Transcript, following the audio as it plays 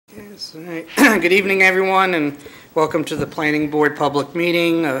passes. All right. Good evening, everyone, and welcome to the Planning Board public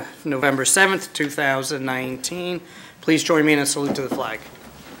meeting of November 7th, 2019. Please join me in a salute to the flag.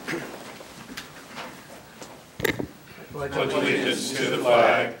 Pledge allegiance to the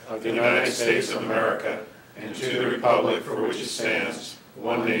flag of the United States of America and to the republic for which it stands,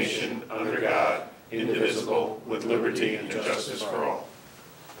 one nation, under God, indivisible, with liberty and justice for all.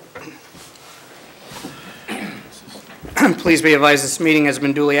 Please be advised this meeting has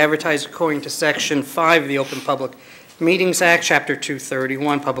been duly advertised according to Section 5 of the Open Public Meetings Act, Chapter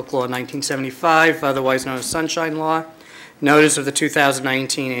 231, Public Law 1975, otherwise known as Sunshine Law. Notice of the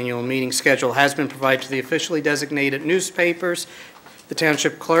 2019 annual meeting schedule has been provided to the officially designated newspapers, the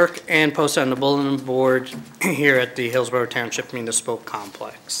Township Clerk, and posted on the bulletin board here at the Hillsborough Township Municipal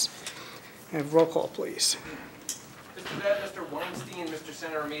Complex. Have roll call, please. Mr. Vett, Mr. Weinstein, Mr.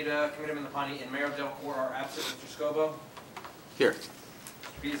 Senator Armida, Committeeman Lapani, and Mayor Delcor are absent. Mr. Scobo? Here. Mr.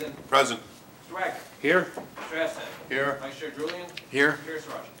 Beason? Present. Mr. Wagner? Here. Mr. Hestag? Here. Vice Chair Julian? Here. Chair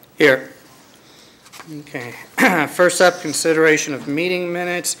Sarachi? Here. Okay. First up, consideration of meeting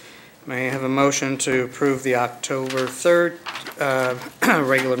minutes. May I have a motion to approve the October 3rd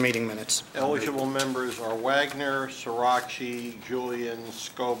regular meeting minutes? Eligible members are Wagner, Sarachi, Julian,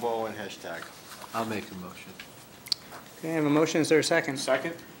 Scobo, and Hestag. I'll make the motion. Okay, I have a motion. Is there a second?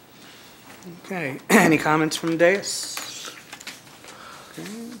 Second. Okay. Any comments from the dais? Okay.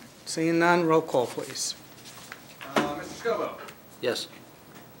 Seeing none, roll call, please. Mr. Scobo? Yes.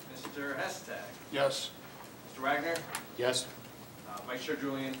 Mr. Hestag? Yes. Mr. Wagner? Yes. Vice Chair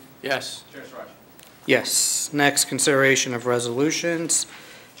Julian? Yes. Chair Sarachi? Yes. Next, consideration of resolutions.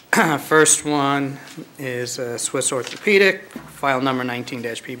 First one is Swiss Orthopedic, file number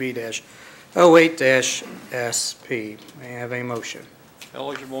 19-PB-08-SP. May I have a motion?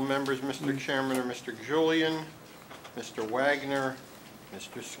 Eligible members, Mr. Chairman, are Mr. Julian, Mr. Wagner,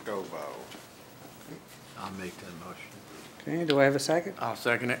 Mr. Scobo. I'll make that motion. Okay, do I have a second? I'll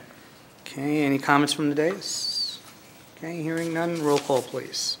second it. Okay, any comments from the dais? Okay, hearing none, roll call,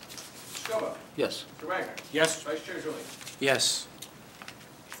 please. Mr. Scobo? Yes. Mr. Wagner? Yes. Vice Chair Julian? Yes.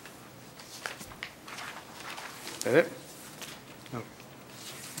 Is that it? Oh,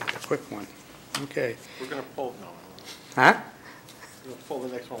 a quick one. Okay. We're going to pull, no. Huh? We're going to pull the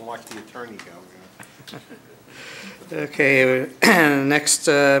next one, watch the attorney go. Okay, next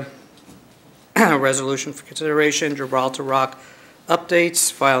resolution for consideration, Gibraltar Rock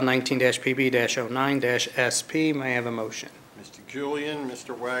updates, file 19-PB-09-SP. May I have a motion? Mr. Julian,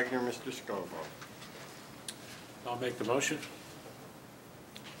 Mr. Wagner, Mr. Scobo. I'll make the motion.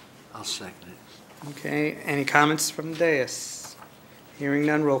 I'll second it. Okay, any comments from the dais? Hearing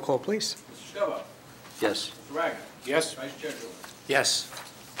none, roll call, please. Mr. Scobo? Yes. Mr. Wagner? Yes. Vice Chair Julian? Yes.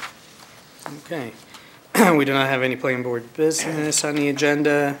 Okay. We do not have any planning board business on the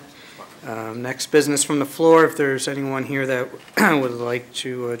agenda. Next business from the floor, if there's anyone here that would like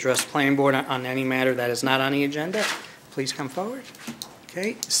to address planning board on any matter that is not on the agenda, please come forward.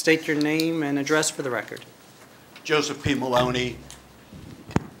 Okay, state your name and address for the record. Joseph P. Maloney,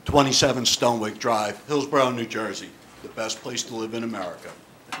 27 Stonewick Drive, Hillsborough, New Jersey, the best place to live in America.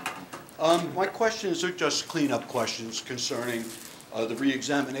 My questions are just cleanup questions concerning the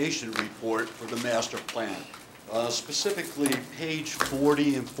re-examination report for the master plan. Specifically page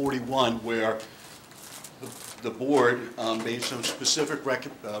 40 and 41, where the board made some specific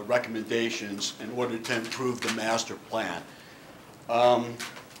recommendations in order to improve the master plan.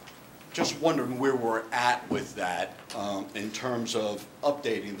 Just wondering where we're at with that in terms of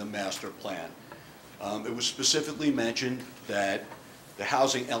updating the master plan. It was specifically mentioned that the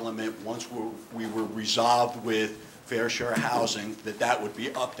housing element, once we were resolved with fair share housing, that would be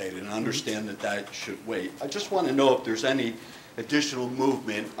updated, and I understand that should wait. I just want to know if there's any additional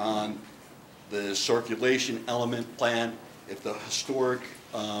movement on the circulation element plan, if the historic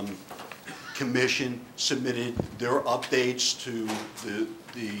commission submitted their updates to the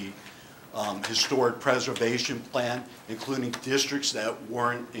historic preservation plan, including districts that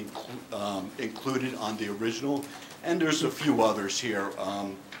weren't included on the original, and there's a few others here,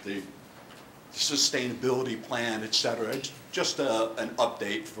 the sustainability plan, et cetera. It's just an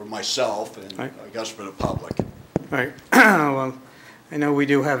update for myself and I guess for the public. All right. Well, I know we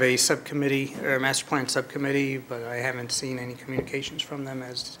do have a subcommittee, or a master plan subcommittee, but I haven't seen any communications from them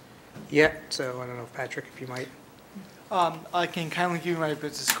as yet. So I don't know, Patrick, if you might. I can kindly give you my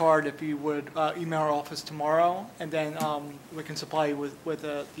business card if you would email our office tomorrow, and then we can supply you with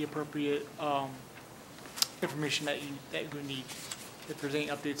the appropriate information that you need, if there's any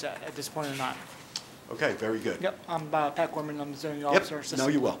updates at this point or not. Okay, very good. Yep, I'm Pat Gorman, I'm the zoning officer. Yep, no,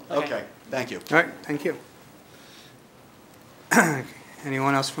 you will. Okay, thank you. All right, thank you.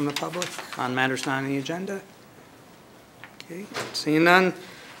 Anyone else from the public on matters not on the agenda? Okay, seeing none.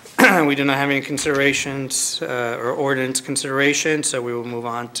 We do not have any considerations or ordinance consideration, so we will move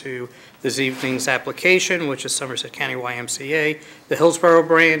on to this evening's application, which is Somerset County YMCA, the Hillsborough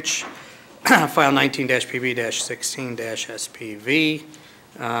branch, file 19-PB-16-SPV,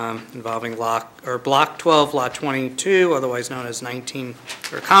 involving Block 12, Lot 22, otherwise known as 19,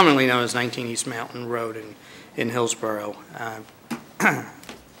 or commonly known as 19 East Mountain Road in Hillsborough.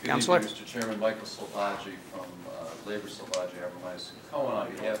 Counselor? Good evening, Mr. Chairman. Michael Salvaggi from Labor Salvaggi, Abermais Cohen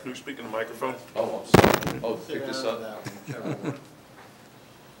on behalf. Can you speak in the microphone? Oh, I'm sorry. Oh, pick this up.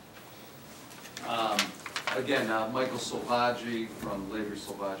 Again, Michael Salvaggi from Labor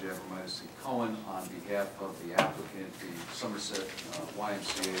Salvaggi, Abermais Cohen on behalf of the applicant, the Somerset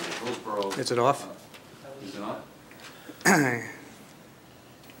YMCA of Hillsborough. Is it off? Is it on?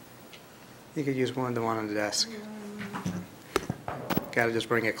 You could use the one on the desk. Got to just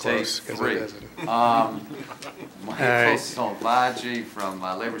bring it close. Take 'cause it three. doesn't. Michael Salvaggi from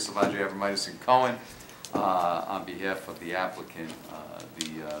Labor Salvaggi, Abermais Cohen on behalf of the applicant,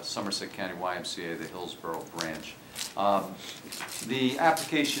 the Somerset County YMCA, the Hillsborough branch. The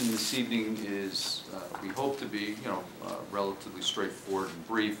application this evening is, we hope to be, relatively straightforward and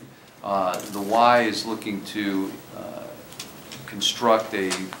brief. The Y is looking to construct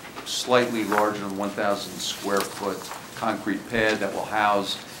a slightly larger than 1,000 square foot concrete pad that will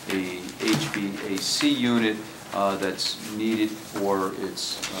house a HVAC unit that's needed for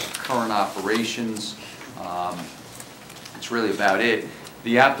its current operations. It's really about it.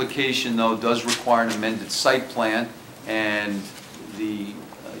 The application, though, does require an amended site plan, and the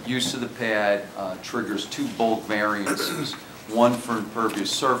use of the pad triggers two bulk variances, one for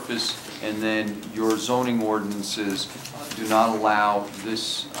impervious surface, and then your zoning ordinances do not allow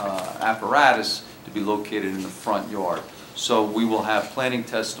this apparatus to be located in the front yard. So we will have planning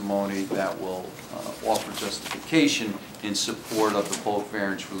testimony that will offer justification in support of the bulk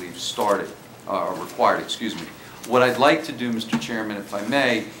variance relief required. What I'd like to do, Mr. Chairman, if I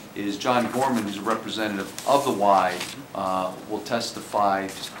may, is John Gorman, who's a representative of the Y, will testify,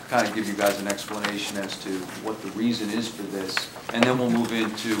 just to kind of give you guys an explanation as to what the reason is for this, and then we'll move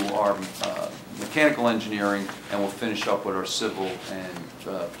into our mechanical engineering, and we'll finish up with our civil and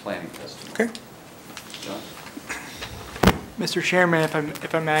planning testimony. Okay. John? Mr. Chairman, if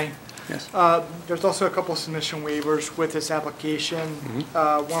I may. Yes. There's also a couple submission waivers with this application.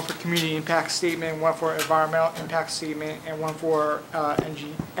 One for community impact statement, one for environmental impact statement, and one for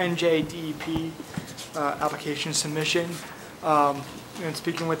NJDEP application submission. And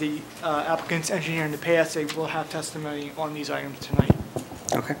speaking with the applicant's engineer in the past, they will have testimony on these items tonight.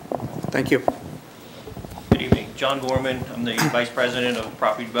 Okay. Thank you. Good evening. John Gorman. I'm the Vice President of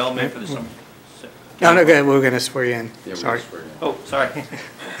Property Development for the Summer. No, okay, we're going to swear you in. Yeah, Sorry. Oh, sorry.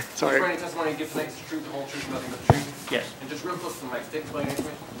 Sorry. Swear any testimony you give tonight is the truth, the whole truth, nothing but the truth. Yes. And just real close to the mic, state the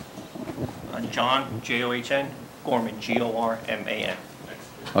information. John, John, Gorman, Gorman.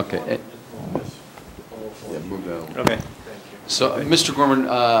 Okay. Yeah, move that. Okay. So, Mr. Gorman,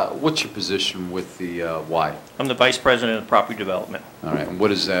 what's your position with the Y? I'm the Vice President of Property Development. All right, and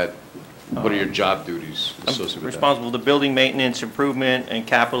what is that? What are your job duties associated I'm with that? responsible for the building maintenance, improvement, and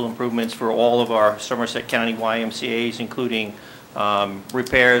capital improvements for all of our Somerset County YMCA's, including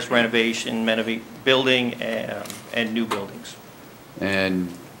repairs, renovation, building, and new buildings.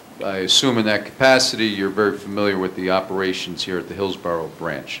 And I assume in that capacity, you're very familiar with the operations here at the Hillsborough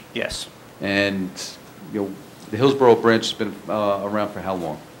branch. Yes. And, the Hillsborough branch has been around for how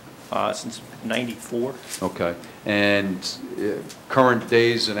long? Since '94. Okay. And current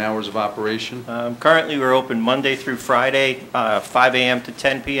days and hours of operation? Currently, we're open Monday through Friday, 5 a.m. to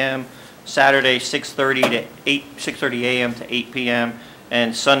 10 p.m., Saturday 6:30 a.m. to 8 p.m.,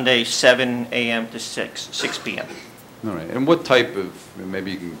 and Sunday 7 a.m. to 6 p.m. All right. And what type of,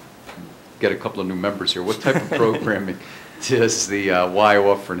 maybe you can get a couple of new members here, what type of programming does the Y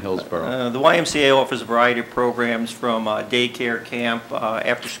offer in Hillsborough? The YMCA offers a variety of programs from daycare camp,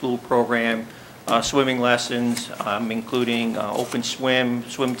 after-school program, swimming lessons, including open swim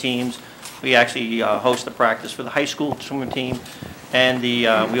teams. We actually host a practice for the high school swim team, and we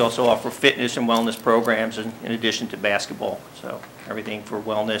also offer fitness and wellness programs in addition to basketball. So everything for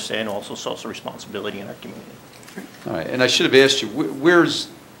wellness and also social responsibility in our community. All right, and I should have asked you, where's,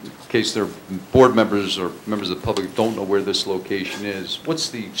 in case there are board members or members of the public who don't know where this location is, what's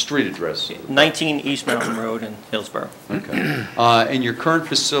the street address? 19 East Mountain Road in Hillsborough. Okay. And your current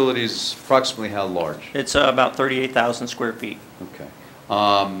facility is approximately how large? It's about 38,000 square feet. Okay.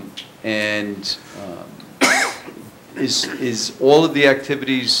 Is all of the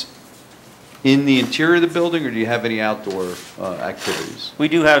activities in the interior of the building, or do you have any outdoor activities? We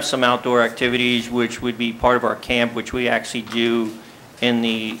do have some outdoor activities, which would be part of our camp, which we actually do in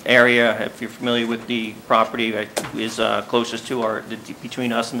the area, if you're familiar with the property, is closest to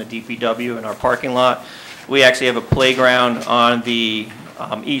between us and the DPW in our parking lot. We actually have a playground on the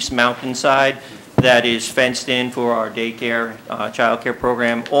east mountain side that is fenced in for our daycare, childcare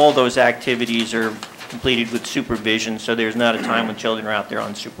program. All those activities are completed with supervision, so there's not a time when children are out there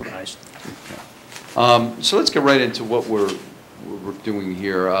unsupervised. Okay. So let's get right into what we're doing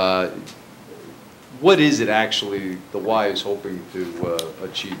here. What is it actually the Y is hoping to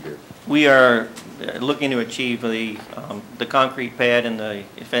achieve here? We are looking to achieve the concrete pad and the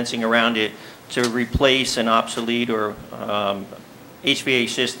fencing around it to replace an obsolete or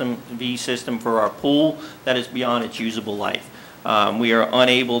HVAC system for our pool that is beyond its usable life. We are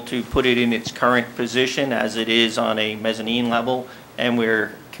unable to put it in its current position as it is on a mezzanine level, and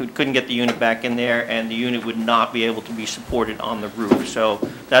couldn't get the unit back in there, and the unit would not be able to be supported on the roof. So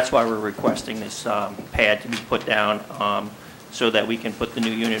that's why we're requesting this pad to be put down so that we can put the new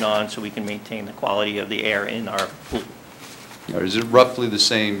unit on so we can maintain the quality of the air in our pool. Is it roughly the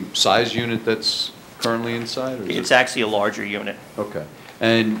same size unit that's currently inside? Or It's actually a larger unit. Okay.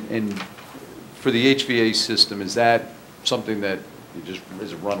 And for the HVAC system, is that something that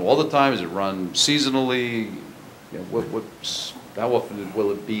is it run all the time? Is it run seasonally? You know, how often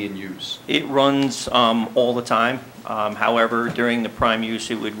will it be in use? It runs all the time. However, during the prime use,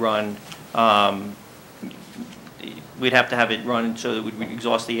 it would run, we'd have to have it run so that it would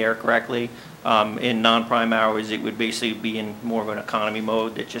exhaust the air correctly. In non-prime hours, it would basically be in more of an economy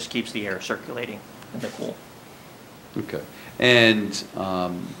mode that just keeps the air circulating in the pool. Okay. And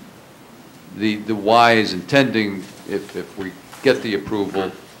the Y is intending, if we get the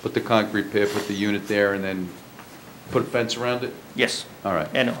approval, put the concrete pad, put the unit there, and then put a fence around it? Yes. All right.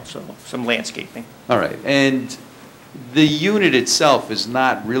 And also some landscaping. All right. And the unit itself is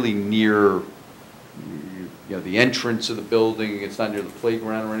not really near, you know, the entrance of the building. It's not near the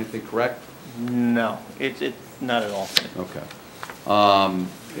playground or anything, correct? No, it's not at all. Okay.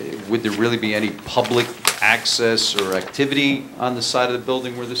 Would there really be any public access or activity on the side of the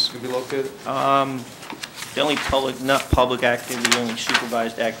building where this is going to be located? The only not public activity, the only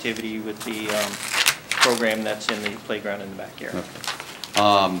supervised activity with the program that's in the playground in the backyard.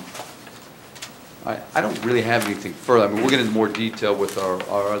 Okay. I don't really have anything further. I mean, we'll get into more detail with our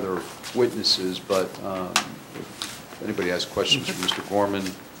other witnesses, but if anybody has questions for Mr. Gorman,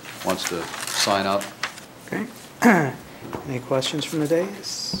 wants to sign up. Okay. Any questions from the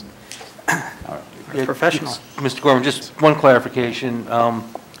dais? All right. Yeah, professional. Mr. Gorman, just one clarification.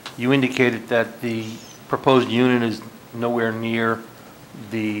 You indicated that the proposed unit is nowhere near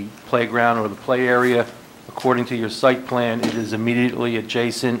the playground or the play area. According to your site plan, it is immediately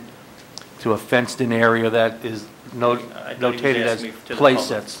adjacent to a fenced-in area that is notated as play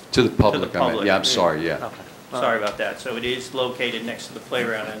sets. To the public, I mean. public. Yeah, I'm sorry, yeah. Okay. Sorry about that. So it is located next to the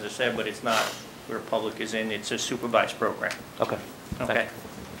playground, as I said, but it's not where public is in. It's a supervised program. Okay. Okay.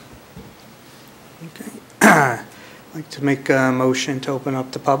 Okay. I'd like to make a motion to open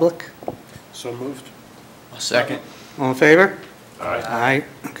up to public. So moved. Second. All in favor? Aye. Aye.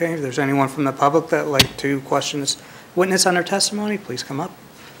 Okay, if there's anyone from the public that would like to question this witness on their testimony, please come up.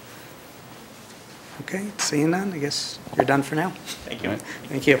 Okay, seeing none, I guess you're done for now. Thank you. All right.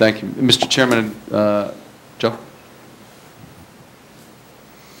 Thank you. Thank you. Mr. Chairman, Joe?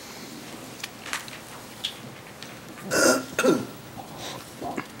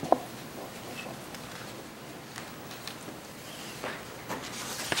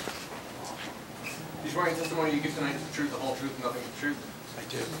 You swear in testimony you give tonight is the truth, the whole truth, and nothing but the truth? I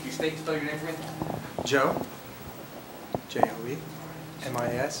do. Can you state, spell your name for me? Joe, J-O-E,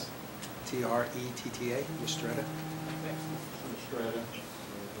 M-I-S-T-R-E-T-T-A, Mistretta. Strata,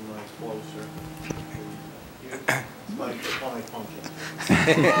 nice closer. Microphonic function.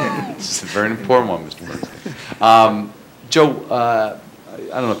 This is a very important one, Mr. Murphy. Joe, I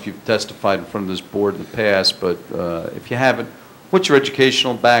don't know if you've testified in front of this board in the past, but if you haven't, what's your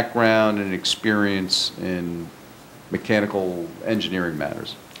educational background and experience in mechanical engineering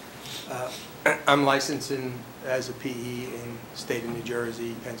matters? I'm licensed as a PE in state of New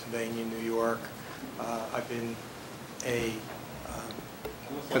Jersey, Pennsylvania, New York. I've been a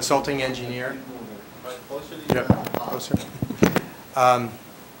consulting engineer. Yep, closer.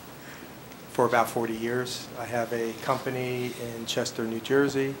 For about 40 years. I have a company in Chester, New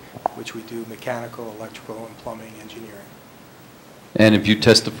Jersey, which we do mechanical, electrical, and plumbing engineering. And have you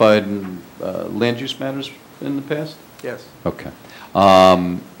testified in land use matters in the past? Yes. Okay.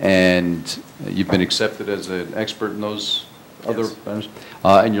 And you've been accepted as an expert in those other Yes. vendors.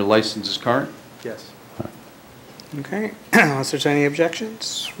 And your license is current? Yes. Okay, unless there's any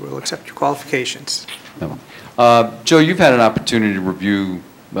objections, we'll accept your qualifications. No. Joe, you've had an opportunity to review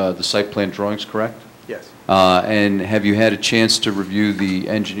the site plan drawings, correct? Yes. And have you had a chance to review the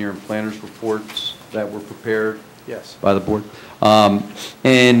engineer and planners reports that were prepared Yes. by the board?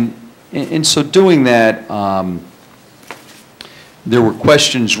 And in so doing that, there were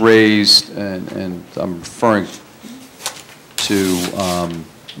questions raised, and I'm referring to,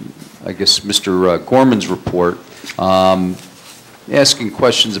 I guess, Mr. Gorman's report, asking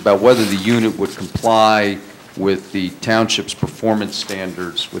questions about whether the unit would comply with the township's performance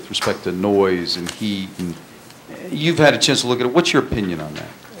standards with respect to noise and heat. And you've had a chance to look at it. What's your opinion on that?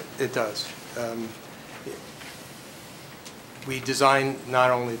 It does. We designed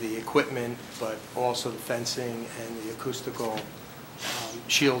not only the equipment, but also the fencing and the acoustical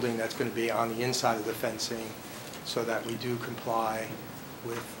shielding that's going to be on the inside of the fencing so that we do comply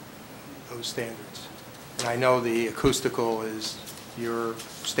with those standards. And I know the acoustical is, your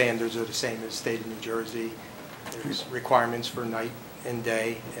standards are the same as the state of New Jersey. There's requirements for night and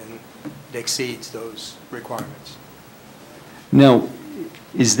day, and it exceeds those requirements. Now,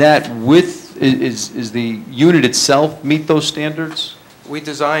 is that with, is the unit itself meet those standards? We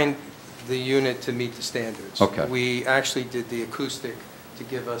designed the unit to meet the standards. Okay. We actually did the acoustic to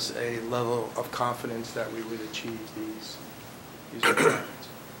give us a level of confidence that we would achieve these requirements.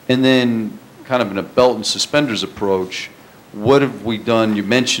 And then, kind of in a belt and suspenders approach, what have we done, you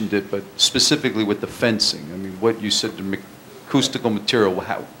mentioned it, but specifically with the fencing? I mean, what you said, the acoustical material,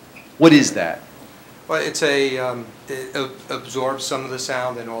 what is that? Well, it's it absorbs some of the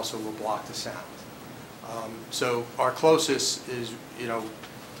sound and also will block the sound. So our closest is,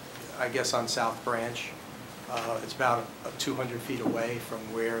 I guess on South Branch. It's about 200 feet away from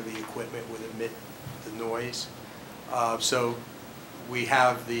where the equipment would emit the noise. So we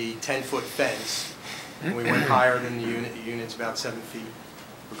have the 10-foot fence, and we went higher than the unit. The unit's about 7 feet.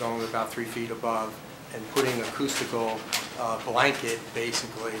 We're going about 3 feet above, and putting acoustical blanket,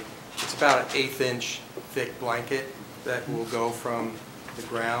 basically. It's about an 1/8-inch thick blanket that will go from the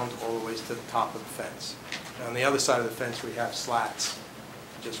ground all the way to the top of the fence. And on the other side of the fence, we have slats,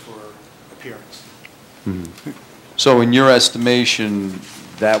 just for appearance. Mm-hmm. So in your estimation,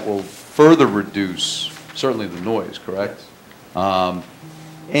 that will further reduce, certainly the noise, correct?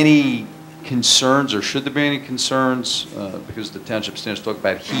 Any concerns, or should there be any concerns, because the township standards talk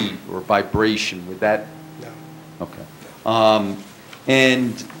about heat or vibration, would that? No. Okay.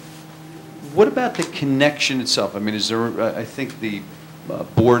 And what about the connection itself? I mean, is there, I think the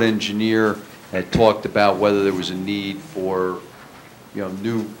board engineer had talked about whether there was a need for,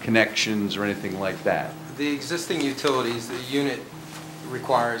 new connections or anything like that. The existing utilities, the unit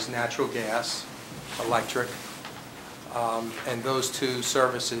requires natural gas, electric, and those two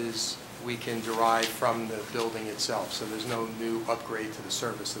services we can derive from the building itself, so there's no new upgrade to the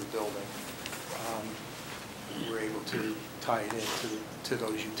service of the building. We're able to tie it into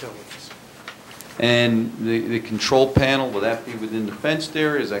those utilities. And the control panel, will that be within the fenced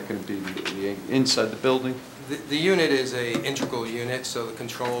area? Is that going to be inside the building? The unit is an integral unit, so the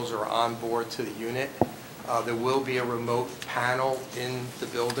controls are on board to the unit. There will be a remote panel in the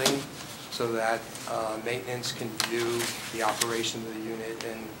building so that maintenance can view the operation of the unit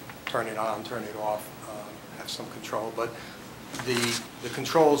and turn it on, turn it off, have some control. But the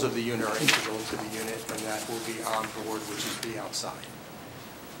controls of the unit are integral to the unit, and that will be on board, which is be outside.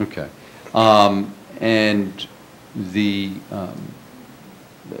 Okay. And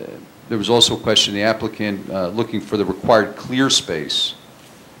there was also a question, the applicant looking for the required clear space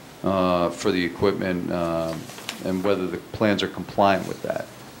for the equipment and whether the plans are compliant with that.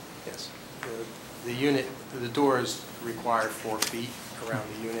 Yes. The unit, the doors require 4 feet around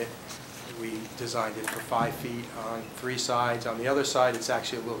the unit. We designed it for 5 feet on 3 sides. On the other side, it's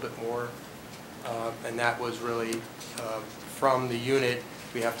actually a little bit more, and that was really from the unit.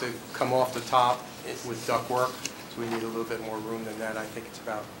 We have to come off the top with ductwork, so we need a little bit more room than that. I think it's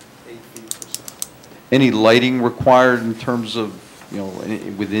about 8 feet or so. Any lighting required in terms of,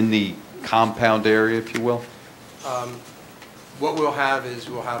 within the compound area, if you will? What we'll have is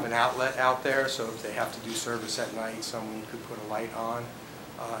we'll have an outlet out there, so if they have to do service at night, someone could put a light on.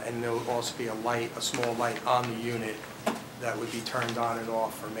 And there will also be a small light on the unit that would be turned on and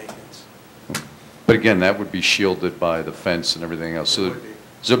off for maintenance. But again, that would be shielded by the fence and everything else. So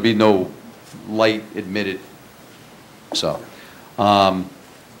there'd be no light admitted. So, I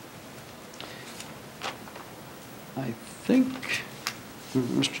think,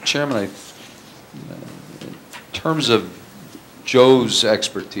 Mr. Chairman, in terms of Joe's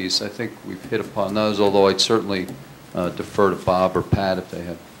expertise, I think we've hit upon those, although I'd certainly defer to Bob or Pat if they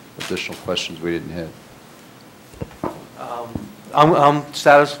have additional questions we didn't hit. I'm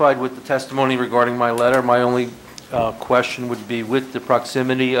satisfied with the testimony regarding my letter. My only question would be with the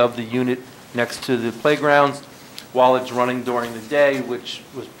proximity of the unit next to the playgrounds while it's running during the day, which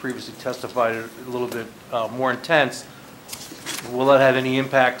was previously testified a little bit more intense, will that have any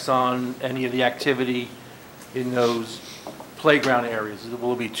impacts on any of the activity in those playground areas?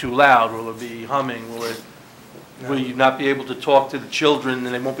 Will it be too loud? Will it be humming? Will you not be able to talk to the children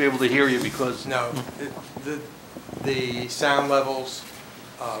and they won't be able to hear you because? No, the sound levels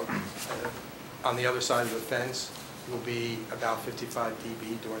on the other side of the fence will be about 55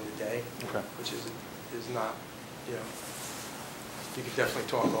 dB during the day, Okay. which is not, you know, you could definitely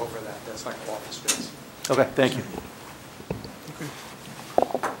talk over that. That's like office space. Okay, thank you.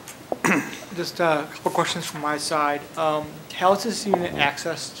 Just a couple questions from my side. How is this unit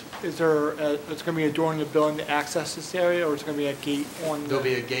accessed? Is there, it's going to be a door in the building to access this area, or is it going to be a gate on the? There'll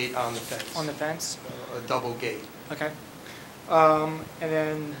be a gate on the fence. On the fence? A double gate. Okay. And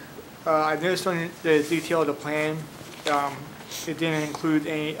then I noticed on the detail of the plan, it didn't include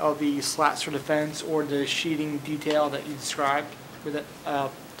any of the slats for the fence or the sheeting detail that you described. Would that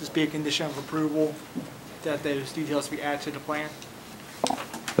just be a condition of approval that those details be added to the plan?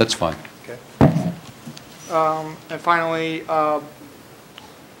 That's fine. Okay. And finally,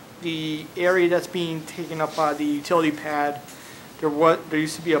 the area that's being taken up by the utility pad, there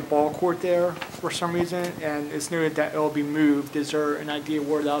used to be a ball court there for some reason, and it's noted that it'll be moved. Is there an idea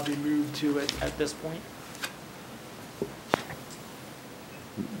where that'll be moved to at this point?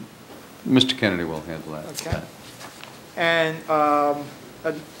 Mr. Kennedy will handle that. Okay. And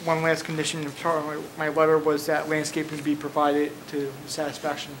one last condition of my letter was that landscaping be provided to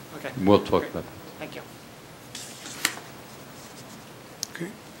satisfaction. Okay. We'll talk Great. about that. Thank you. Okay.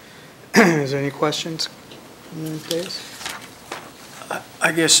 Is there any questions on those days?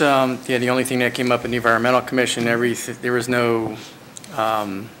 I guess, yeah, the only thing that came up in the Environmental Commission, there was no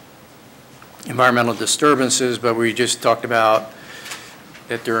environmental disturbances, but we just talked about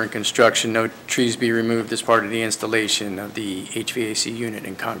that during construction, no trees be removed as part of the installation of the HVAC unit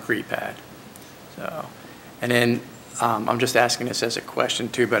and concrete pad. So, and then I'm just asking this as a question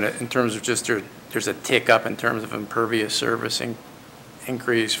too, but in terms of just there's a tick up in terms of impervious surface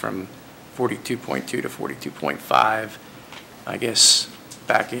increase from 42.2 to 42.5. I guess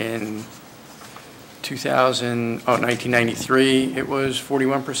back in 1993 it was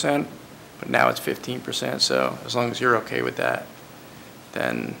 41%, but now it's 15%. So as long as you're okay with that,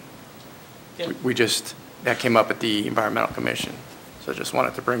 then we just, that came up at the Environmental Commission. So just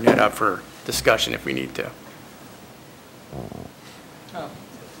wanted to bring that up for discussion if we need to. Oh.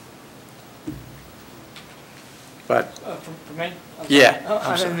 But For me? yeah,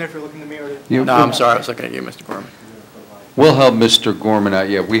 I I'm didn't know sorry. if you're looking to me or. No, I'm sorry. I was looking at you, Mr. Gorman. We'll help Mr. Gorman out.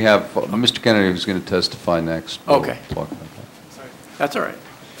 Yeah, we have Mr. Kennedy who's going to testify next. We'll Okay. talk about that. Sorry. That's all right.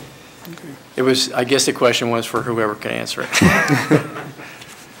 Okay. It was, I guess the question was for whoever can answer it.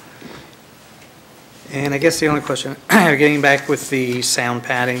 And I guess the only question, getting back with the sound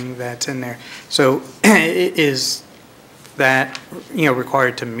padding that's in there. So is that,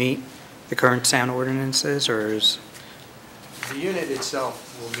 required to meet the current sound ordinances, or is? The unit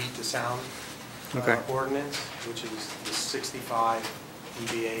itself will meet the sound ordinance, which is the 65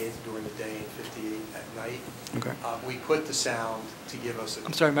 dBA during the day and 58 at night. Okay. We put the sound to give us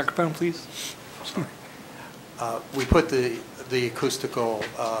I'm sorry, microphone, please. Sorry. We put the acoustical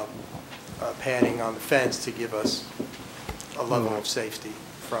padding on the fence to give us a level of safety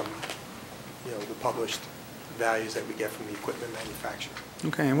from, the published values that we get from the equipment manufacturer.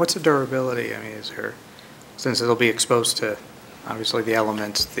 Okay, and what's the durability? I mean, is there, since it'll be exposed to, obviously, the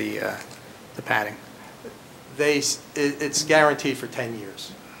elements, the padding? It's guaranteed for 10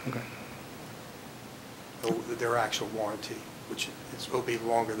 years. Okay. Their actual warranty, which will be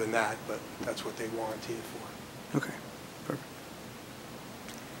longer than that, but that's what they warranty it for. Okay, perfect.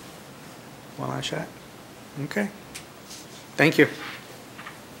 One last shot? Okay. Thank you.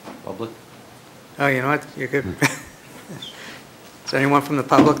 Public? Oh, you know what? You're good. Is there anyone from the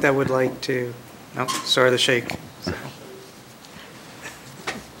public that would like to? No, sorry to shake. So.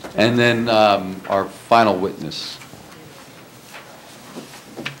 And then our final witness.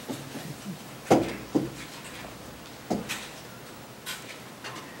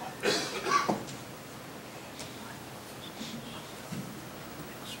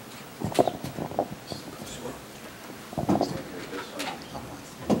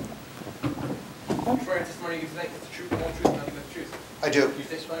 I do.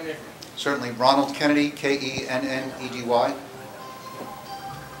 Certainly. Ronald Kennedy, Kennedy.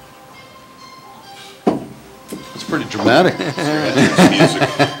 It's pretty dramatic.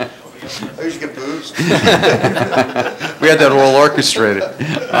 I usually get booze. We had that all orchestrated.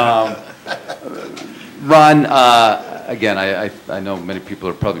 Ron, again, I know many people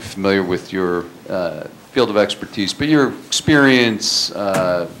are probably familiar with your field of expertise, but your experience,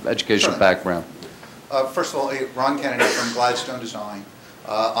 educational background. First of all, Ron Kennedy from Gladstone Design.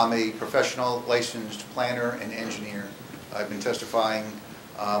 I'm a professional licensed planner and engineer. I've been testifying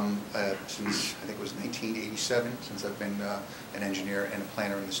since, I think it was 1987, since I've been an engineer and a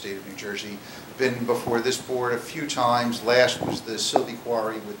planner in the state of New Jersey. Been before this board a few times. Last was the Sylvie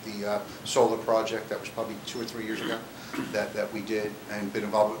Quarry with the solar project. That was probably 2 or 3 years ago that we did, and been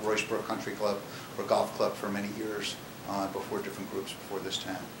involved with Royceboro Country Club or Golf Club for many years before different groups before this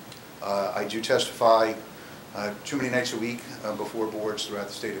town. I do testify too many nights a week before boards throughout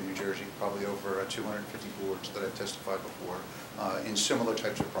the state of New Jersey, probably over 250 boards that I've testified before in similar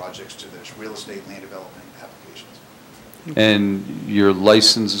types of projects to this, real estate, land development applications. And your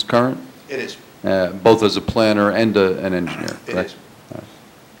license is current? It is. Both as a planner and an engineer, correct? It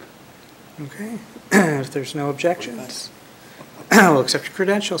is. Okay. If there's no objections, we'll accept your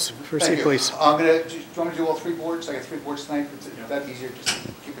credentials. Proceed, Thank you. please. I'm going to, do you want me to do all 3 boards? I got 3 boards tonight. It's that easier, just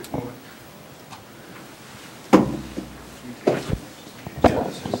keep it moving.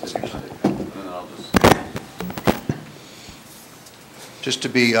 Just to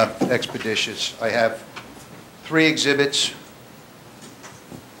be expeditious, I have 3 exhibits.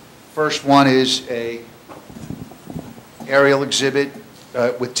 First one is a aerial exhibit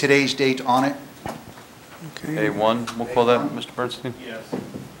with today's date on it. Okay. A1, we'll call that, Mr. Bernstein? Yes.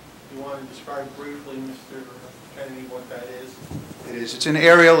 You want to describe briefly, Mr. Kennedy, what that is? It is. It's an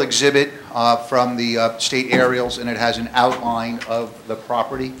aerial exhibit from the state aerials, and it has an outline of the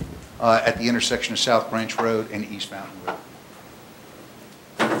property at the intersection of South Branch Road and East Mountain Road.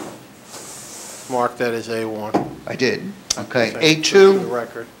 Mark that as A1. I did. Okay. For A2 the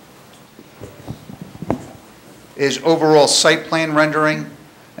record. is overall site plan rendering,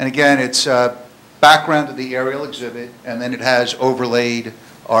 and again, it's background of the aerial exhibit, and then it has overlaid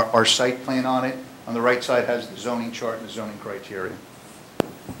our site plan on it. On the right side has the zoning chart and the zoning criteria.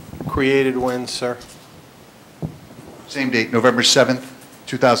 Created when, sir? Same date, November 7th,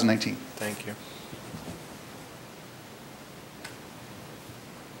 2019. Thank you.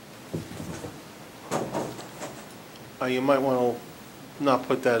 You might want to not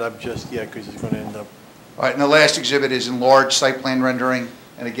put that up just yet because it's going to end up. All right, and the last exhibit is enlarged site plan rendering,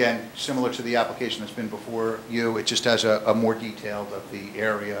 and again, similar to the application that's been before you, it just has a more detailed of the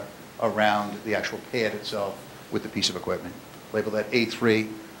area around the actual pad itself with the piece of equipment. Labeled at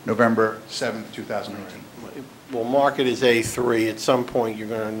A3, November 7th, 2019. We'll mark it as A3. At some point, you're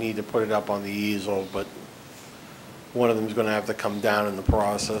going to need to put it up on the easel, but one of them is going to have to come down in the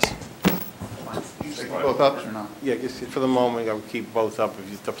process. Both up or not? Yeah, just for the moment, I would keep both up.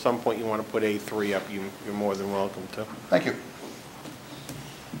 If at some point you want to put A3 up, you're more than welcome to. Thank you.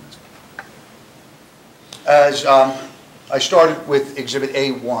 As I started with Exhibit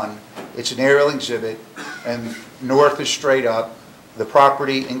A1, it's an aerial exhibit, and north is straight up. The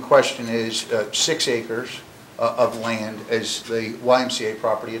property in question is 6 acres of land as the YMCA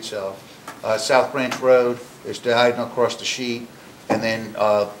property itself. South Branch Road is diagonal across the sheet, and then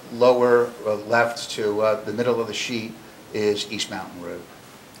lower left to the middle of the sheet is East Mountain Road.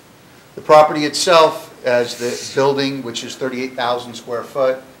 The property itself, as the building, which is 38,000 square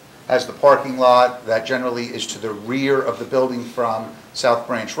foot, has the parking lot that generally is to the rear of the building from South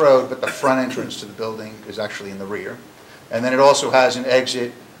Branch Road, but the front entrance to the building is actually in the rear. And then it also has an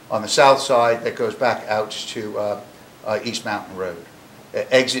exit on the south side that goes back out to East Mountain Road.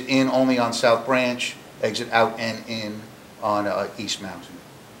 Exit in only on South Branch, exit out and in on East Mountain.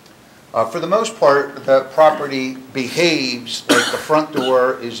 For the most part, the property behaves like the front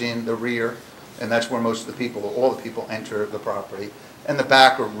door is in the rear, and that's where most of the people, or all the people, enter the property. And the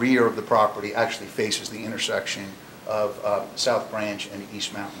back or rear of the property actually faces the intersection of South Branch and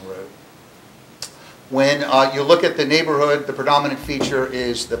East Mountain Road. When you look at the neighborhood, the predominant feature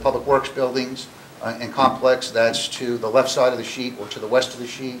is the Public Works buildings and complex. That's to the left side of the sheet or to the west of the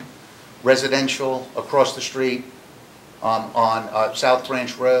sheet. Residential across the street on South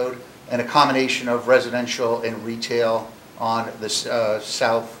Branch Road, and a combination of residential and retail on the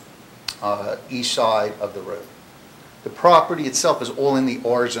south east side of the road. The property itself is all in the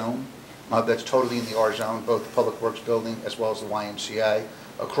R zone. That's totally in the R zone, both the Public Works building as well as the YMCA.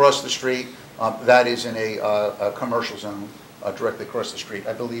 Across the street, that is in a commercial zone directly across the street.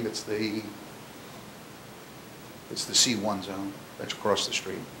 I believe it's the C1 zone that's across the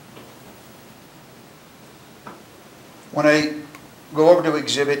street. When I go over to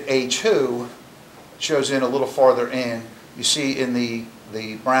Exhibit A2, shows in a little farther in. You see in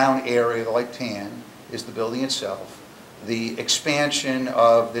the brown area, the light tan, is the building itself. The expansion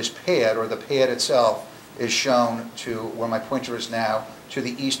of this pad, or the pad itself, is shown to where my pointer is now, to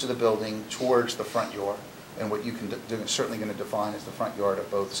the east of the building towards the front yard. And what you can certainly going to define as the front yard of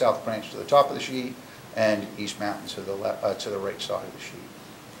both South Branch to the top of the sheet and East Mountain to the right side of the sheet.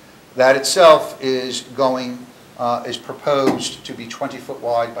 That itself is proposed to be 20 foot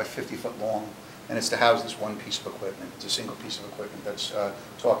wide by 50 foot long, and it's to house this one piece of equipment. It's a single piece of equipment that's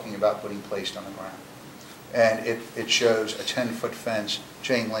talking about being placed on the ground. And it shows a 10-foot fence,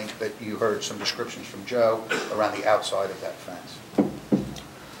 chain link, that you heard some descriptions from Joe around the outside of that fence.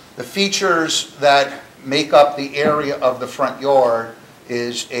 The features that make up the area of the front yard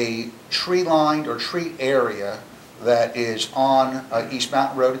is a tree-lined or tree area that is on East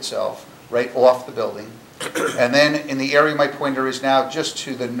Mountain Road itself, right off the building. And then in the area my pointer is now, just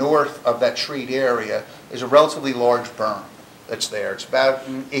to the north of that treed area, is a relatively large berm that's there. It's about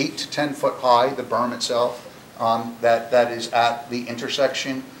 8 to 10 foot high, the berm itself, that is at the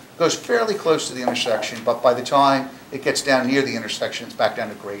intersection. It goes fairly close to the intersection, but by the time it gets down near the intersection, it's back down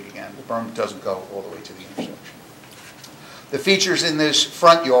to grade again. The berm doesn't go all the way to the intersection. The features in this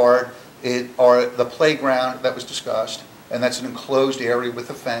front yard are the playground that was discussed, and that's an enclosed area with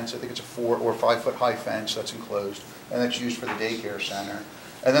a fence. I think it's a 4 or 5 foot high fence that's enclosed, and that's used for the daycare center.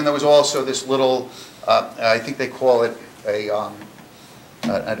 And then there was also this little, I think they call it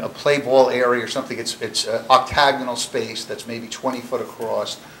a play ball area or something. It's an octagonal space that's maybe 20 foot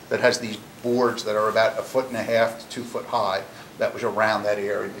across, that has these boards that are about 1.5 to 2 foot high that was around that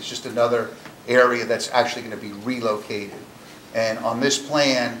area. It's just another area that's actually going to be relocated. And on this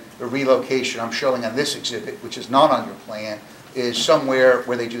plan, the relocation I'm showing on this exhibit, which is not on your plan, is somewhere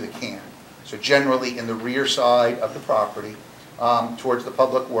where they do the camp. So generally in the rear side of the property, towards the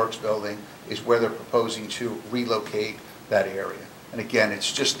Public Works building, is where they're proposing to relocate that area. And again,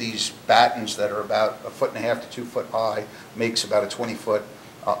 it's just these battens that are about 1.5 to 2 foot high, makes about a 20 foot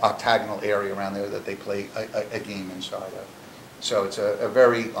octagonal area around there that they play a game inside of. So it's a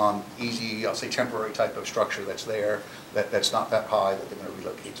very easy, I'll say temporary type of structure that's there, that's not that high, that they're going to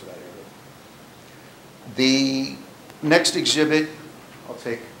relocate to that area. The next exhibit, I'll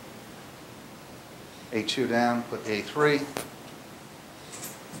take A2 down, put A3.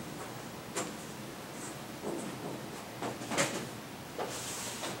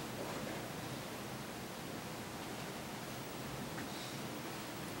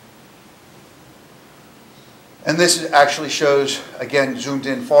 And this actually shows, again, zoomed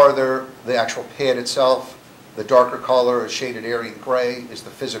in farther, the actual pad itself. The darker color, a shaded area in gray, is the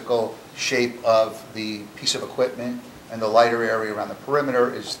physical shape of the piece of equipment, and the lighter area around the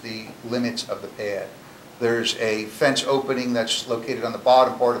perimeter is the limits of the pad. There's a fence opening that's located on the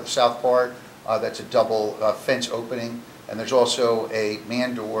bottom part of the south part. That's a double fence opening, and there's also a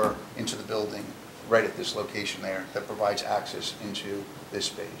man door into the building right at this location there that provides access into this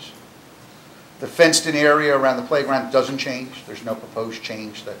space. The fenced-in area around the playground doesn't change. There's no proposed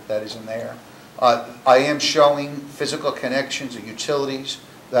change that is in there. I am showing physical connections of utilities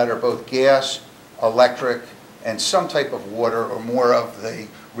that are both gas, electric, and some type of water, or more of the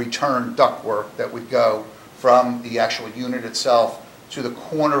return ductwork that would go from the actual unit itself to the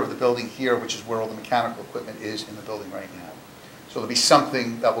corner of the building here, which is where all the mechanical equipment is in the building right now. So there'll be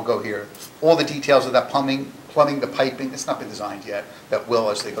something that will go here. All the details of that plumbing, the piping, it's not been designed yet. That will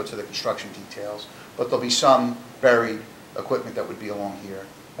as they go to the construction details. But there'll be some buried equipment that would be along here.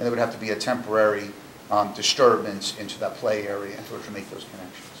 And there would have to be a temporary disturbance into that play area in order to make those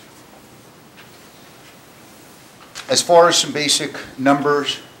connections. As far as some basic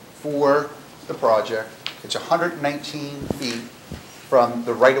numbers for the project, it's 119 feet from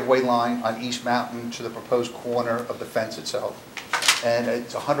the right-of-way line on East Mountain to the proposed corner of the fence itself. And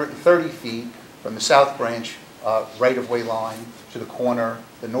it's 130 feet from the South Branch right-of-way line to the corner,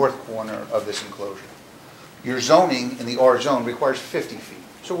 the north corner of this enclosure. Your zoning in the R zone requires 50 feet.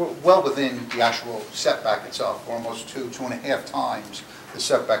 So we're well within the actual setback itself, almost 2.5 times the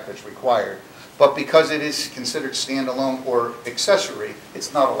setback that's required. But because it is considered standalone or accessory,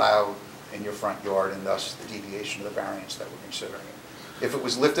 it's not allowed in your front yard, and thus the deviation of the variance that we're considering. If it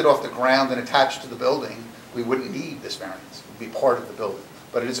was lifted off the ground and attached to the building, we wouldn't need this variance. It would be part of the building.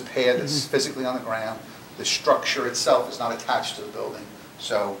 But it is a pad that's physically on the ground. The structure itself is not attached to the building,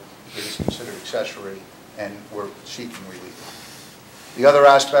 so it is considered accessory, and we're seeking relief. The other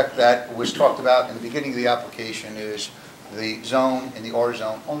aspect that was talked about in the beginning of the application is the zone in the R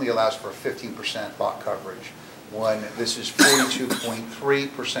zone only allows for 15% lot coverage, when this is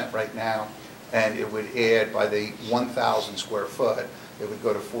 42.3% right now, and it would add, by the 1,000 square foot, it would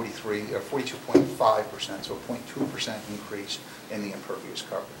go to 43 or 42.5%, so a 0.2% increase in the impervious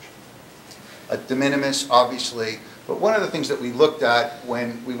coverage. De minimis, obviously, but one of the things that we looked at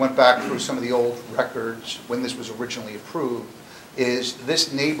when we went back through some of the old records when this was originally approved is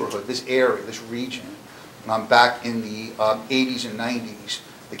this neighborhood, this area, this region, back in the 80s and 90s,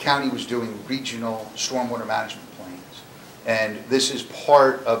 the county was doing regional stormwater management plans. And this is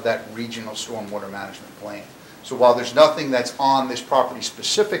part of that regional stormwater management plan. So while there's nothing that's on this property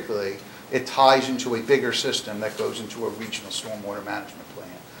specifically, it ties into a bigger system that goes into a regional stormwater management plan.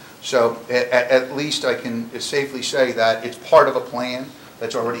 So at least I can safely say that it's part of a plan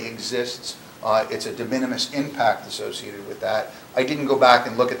that already exists. It's a de minimis impact associated with that. I didn't go back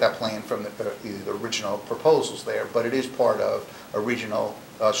and look at that plan from the original proposals there, but it is part of a regional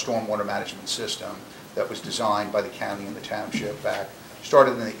stormwater management system that was designed by the county and the township back,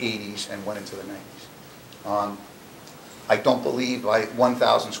 started in the 80s and went into the 90s. I don't believe by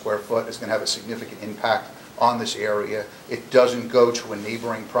 1,000 square foot is going to have a significant impact on this area. It doesn't go to a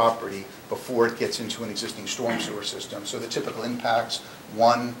neighboring property before it gets into an existing storm sewer system. So the typical impacts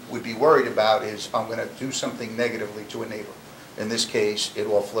one would be worried about is I'm going to do something negatively to a neighbor. In this case, it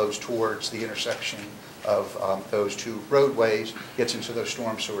all flows towards the intersection of those two roadways, gets into those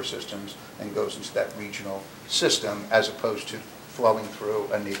storm sewer systems, and goes into that regional system as opposed to flowing through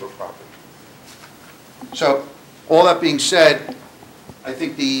a neighbor property. So all that being said, I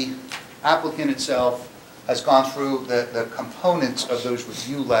think the applicant itself has gone through the components of those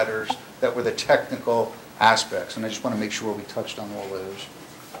review letters that were the technical aspects, and I just want to make sure we touched on all those.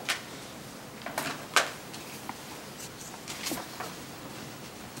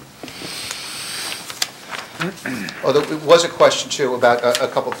 Although it was a question too about a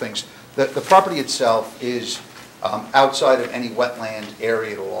couple of things. The property itself is outside of any wetland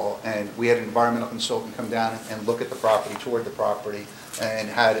area at all, and we had an environmental consultant come down and look at the property, toured the property, and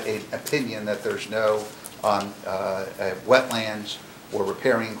had an opinion that there's no wetlands or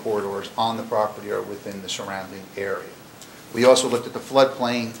riparian corridors on the property or within the surrounding area. We also looked at the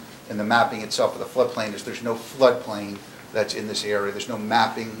floodplain, and the mapping itself of the floodplain is there's no floodplain that's in this area. There's no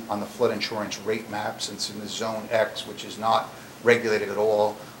mapping on the flood insurance rate map since in the Zone X, which is not regulated at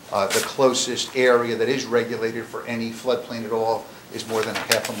all. The closest area that is regulated for any floodplain at all is more than a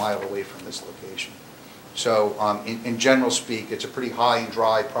half a mile away from this location. So in general speak, it's a pretty high and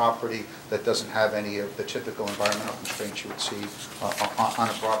dry property that doesn't have any of the typical environmental constraints you would see on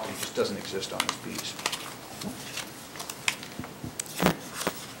a property. It just doesn't exist on this piece.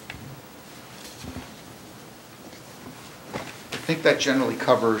 I think that generally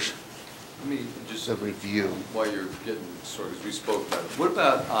covers the review. While you're getting started, as we spoke about it, what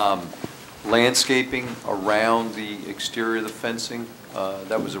about landscaping around the exterior of the fencing?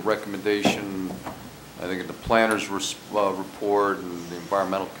 That was a recommendation, I think, in the planner's report and the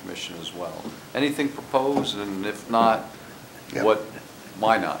environmental commission as well. Anything proposed, and if not,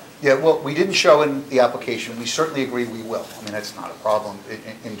 why not? Yeah, well, we didn't show in the application. We certainly agree we will. I mean, that's not a problem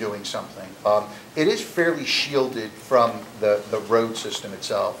in doing something. It is fairly shielded from the road system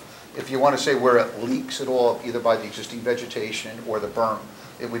itself. If you want to say where it leaks at all, either by the existing vegetation or the berm,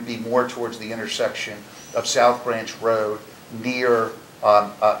 it would be more towards the intersection of South Branch Road near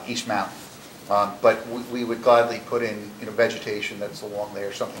East Mountain. But we would gladly put in vegetation that's along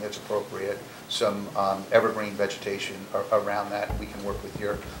there, something that's appropriate, some evergreen vegetation around that. We can work with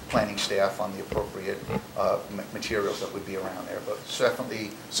your planning staff on the appropriate materials that would be around there. But it's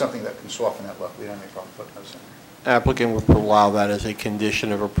definitely something that can soften that look. We don't have any problem putting those in there. Applicant would allow that as a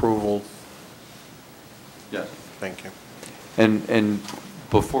condition of approval. Yes. Thank you. And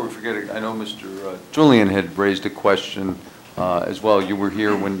before we forget it, I know Mr. Julian had raised a question as well. You were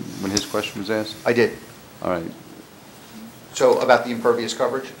here when his question was asked? I did. All right. So about the impervious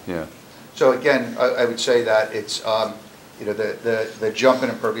coverage? Yeah. So again, I would say that it's, the jump in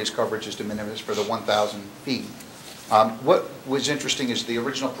impervious coverage is de minimis for the 1,000 feet. What was interesting is the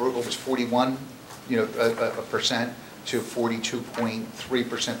original approval was 41%, to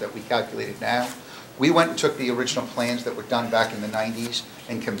 42.3% that we calculated now. We went and took the original plans that were done back in the 90s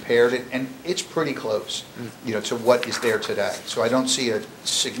and compared it, and it's pretty close, to what is there today. So I don't see a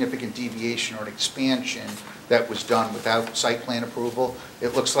significant deviation or an expansion that was done without site plan approval.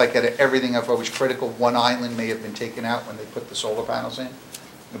 It looks like at everything I've always critical, one island may have been taken out when they put the solar panels in,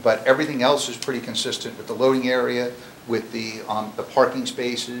 but everything else is pretty consistent with the loading area, with the parking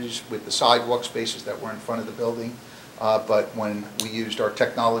spaces, with the sidewalk spaces that were in front of the building. But when we used our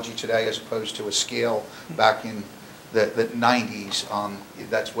technology today as opposed to a scale back in the 90s,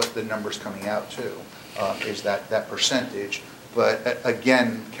 that's what the number's coming out to, is that percentage. But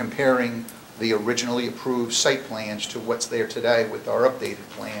again, comparing the originally approved site plans to what's there today with our updated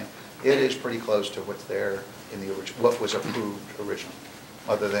plan, it is pretty close to what's there in the original, what was approved originally,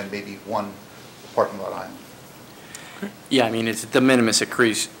 other than maybe one parking lot island. Yeah, I mean, it's a de minimis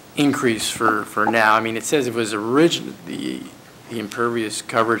increase for now. I mean, it says it was original, the impervious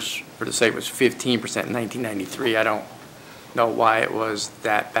coverage for the site was 15% in 1993. I don't know why it was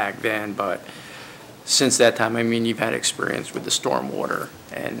that back then, but since that time, I mean, you've had experience with the stormwater,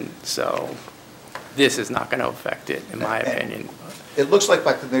 and so this is not going to affect it, in my opinion. It looks like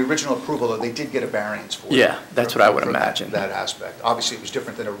back to the original approval, though, they did get a variance for it. Yeah, that's what I would imagine. That aspect. Obviously, it was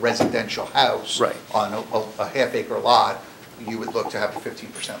different than a residential house. Right. On a half-acre lot, you would look to have a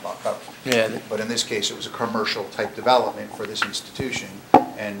 15% lot coverage. Yeah. But in this case, it was a commercial-type development for this institution,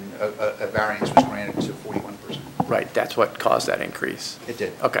 and a variance was granted to 41%. Right, that's what caused that increase. It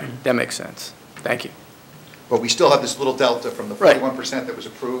did. Okay, that makes sense. Thank you. But we still have this little delta from the Right. 41% that was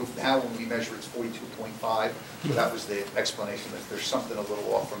approved. Now, when we measure, it's 42.5. So that was the explanation, that there's something a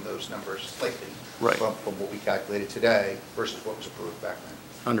little off from those numbers slightly. Right. From what we calculated today versus what was approved back then.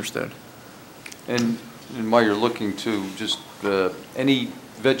 Understood. And while you're looking to, just any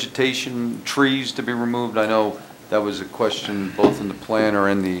vegetation, trees to be removed? I know that was a question both in the plan or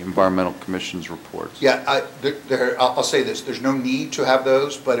in the Environmental Commission's reports. Yeah, I'll say this, there's no need to have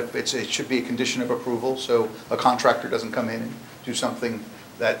those, but if it should be a condition of approval, so a contractor doesn't come in and do something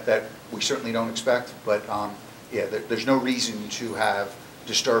that we certainly don't expect, but yeah, there's no reason to have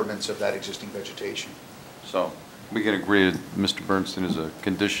disturbance of that existing vegetation. So we can agree that Mr. Bernstein is a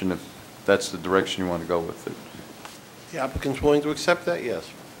condition if that's the direction you want to go with it. The applicant's willing to accept that? Yes.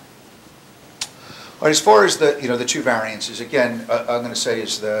 All right, as far as the two variances, again, I'm going to say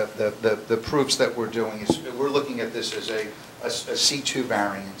is the proofs that we're doing is we're looking at this as a C2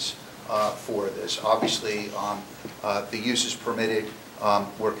 variance for this. Obviously, the use is permitted.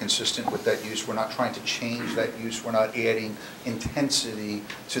 We're consistent with that use. We're not trying to change that use. We're not adding intensity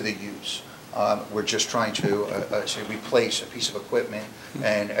to the use. We're just trying to say replace a piece of equipment.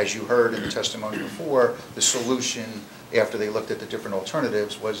 And as you heard in the testimony before, the solution after they looked at the different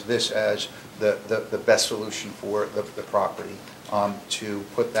alternatives was this as the best solution for the property, to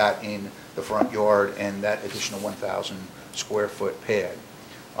put that in the front yard and that additional 1,000 square foot pad.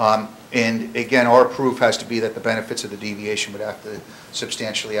 And again, our proof has to be that the benefits of the deviation would have to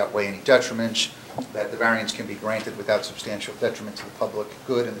substantially outweigh any detriments, that the variance can be granted without substantial detriment to the public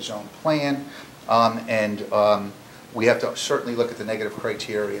good in the zone plan, and we have to certainly look at the negative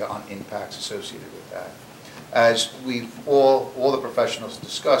criteria on impacts associated with that. As all the professionals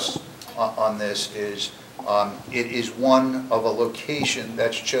discussed on this is, it is one of a location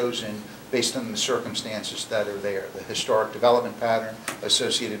that's chosen based on the circumstances that are there. The historic development pattern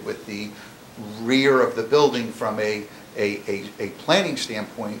associated with the rear of the building from a planning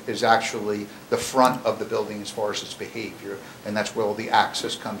standpoint is actually the front of the building as far as its behavior, and that's where all the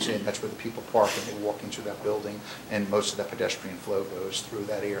access comes in. That's where the people park and they walk into that building, and most of that pedestrian flow goes through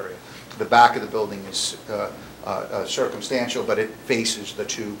that area. The back of the building is circumstantial, but it faces the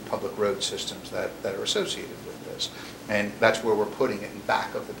two public road systems that are associated with this. And that's where we're putting it, in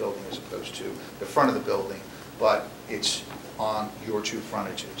back of the building as opposed to the front of the building, but it's on your two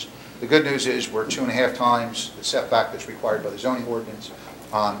frontages. The good news is we're 2.5 times the setback that's required by the zoning ordinance.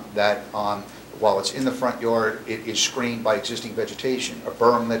 While it's in the front yard, it is screened by existing vegetation, a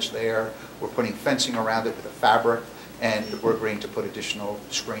berm that's there. We're putting fencing around it with a fabric, and we're agreeing to put additional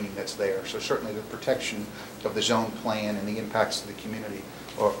screening that's there. So certainly the protection of the zone plan and the impacts to the community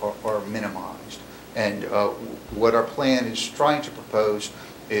are minimized. And what our plan is trying to propose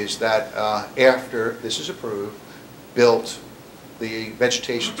is that after this is approved, built, the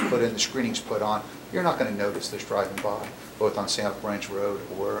vegetation's put in, the screening's put on, you're not going to notice this driving by, both on South Branch Road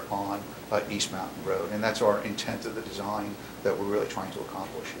or on East Mountain Road. And that's our intent of the design that we're really trying to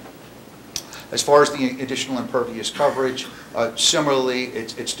accomplish here. As far as the additional impervious coverage, similarly,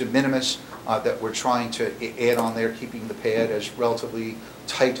 it's de minimis that we're trying to add on there, keeping the pad as relatively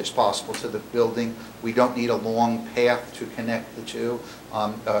tight as possible to the building. We don't need a long path to connect the two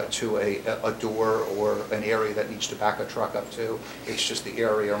to a door or an area that needs to back a truck up to. It's just the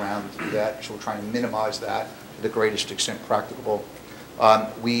area around that, so we're trying to minimize that to the greatest extent practicable.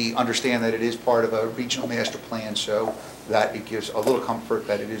 We understand that it is part of a regional master plan, so that it gives a little comfort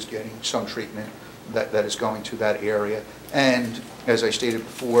that it is getting some treatment that is going to that area. And as I stated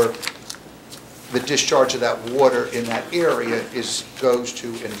before, the discharge of that water in that area goes to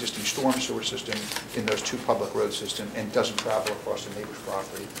an existing storm sewer system in those two public road systems and doesn't travel across the neighbor's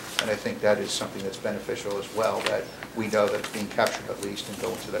property. And I think that is something that's beneficial as well, that we know that it's being captured at least and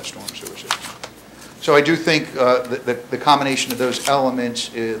going to that storm sewer system. So I do think the combination of those elements,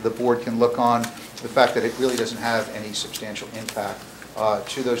 the board can look on, the fact that it really doesn't have any substantial impact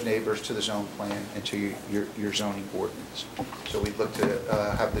to those neighbors, to the zone plan, and to your zoning ordinance. So we'd look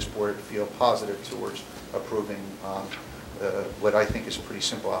to have this board feel positive towards approving what I think is a pretty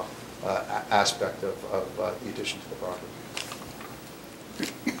simple aspect of the addition to the property.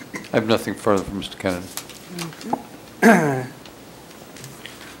 I have nothing further from Mr. Kennedy.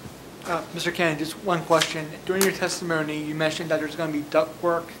 Mr. Kennedy, just one question. During your testimony, you mentioned that there's going to be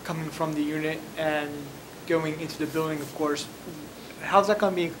ductwork coming from the unit and going into the building, of course. How's that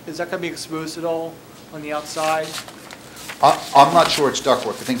going to be, is that going to be exposed at all on the outside? I'm not sure it's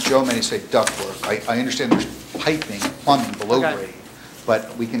ductwork. I think Joe may say ductwork. I understand there's piping, plumbing below grade,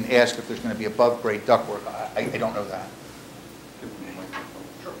 but we can ask if there's going to be above grade ductwork. I don't know that.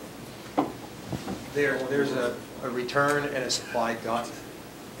 There's a return and a supply duct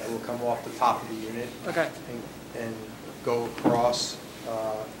that will come off the top of the unit. Okay. And go across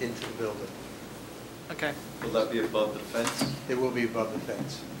into the building. Okay. Will that be above the fence? It will be above the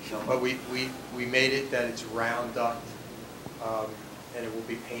fence. But we made it that it's round duct, and it will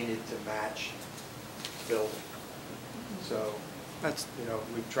be painted to match the building. So, that's, you know,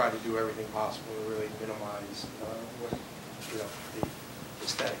 we've tried to do everything possible to really minimize what, you know, the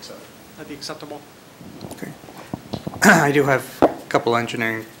aesthetics of it. that'd be acceptable. Okay. I do have a couple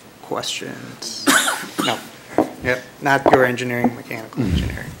engineering questions. No, yep, not your engineering, mechanical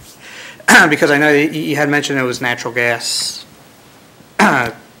engineering. Because I know you had mentioned it was natural gas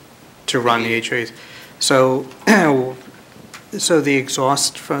to run the HVAC. So, so the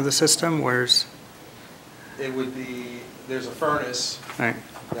exhaust from the system, where's? It would be, there's a furnace Right.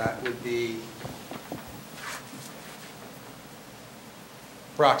 that would be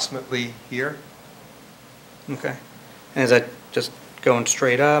approximately here. Okay. And is that just going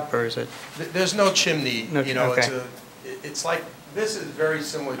straight up, or is it? There's no chimney, No, you know, okay. it's like, this is very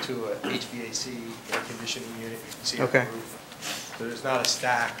similar to a HVAC air conditioning unit. You can see on the Okay. roof. So there's not a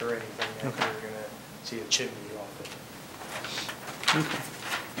stack or anything that Okay. you're going to see a chimney off it. Okay.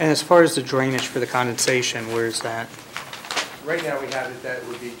 And as far as the drainage for the condensation, where is that? Right now, we have it that it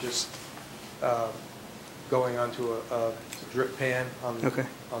would be just going onto a drip pan on the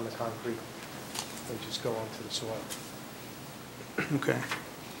concrete and just go onto the soil. Okay.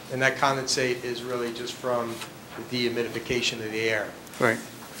 And that condensate is really just from the dehumidification of the air. Right,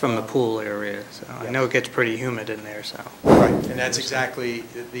 from the pool area, so I know it gets pretty humid in there, so. Right, and that's exactly,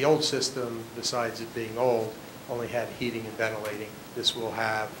 the old system, besides it being old, only had heating and ventilating. This will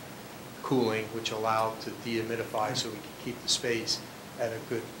have cooling, which allow to dehumidify so we can keep the space at a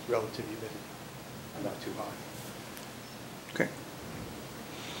good relative humidity, and not too high. Okay.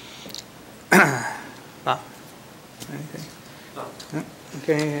 Bob? Anything? No.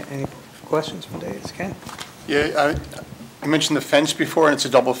 Okay, any questions from David? Ken? Yeah, you mentioned the fence before, and it's a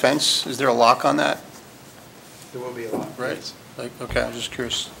double fence. Is there a lock on that? There will be a lock. Right. Yes. Like, okay, I'm just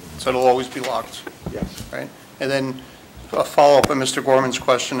curious. So it'll always be locked? Yes. Right? And then a follow-up on Mr. Gorman's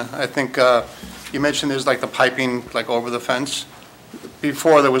question. I think you mentioned there's like the piping like over the fence.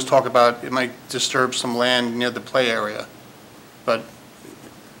 Before there was talk about it might disturb some land near the play area, but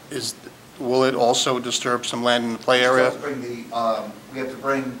will it also disturb some land in the play area? We have to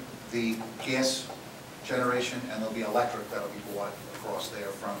bring the gas generation, and there'll be electric that'll be brought across there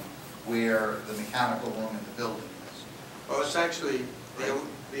from where the mechanical room in the building is. Well, it's actually,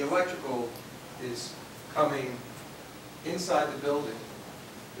 the electrical is coming inside the building,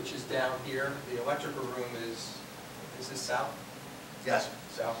 which is down here. The electrical room is this south? Yes.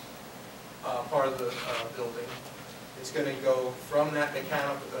 South, part of the building. It's going to go from that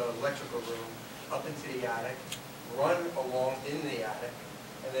mechanical, electrical room up into the attic, run along in the attic,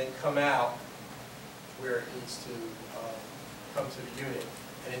 and then come out where it needs to come to the unit.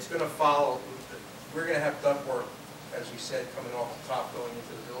 And it's going to follow, we're going to have ductwork, as we said, coming off the top going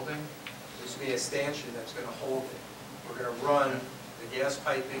into the building. There's going to be a stanchion that's going to hold it. We're going to run the gas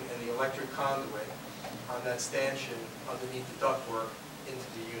piping and the electric conduit on that stanchion underneath the ductwork into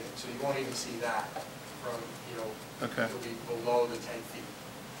the unit. So you won't even see that from, you know, Okay. it'll be below the 10 feet.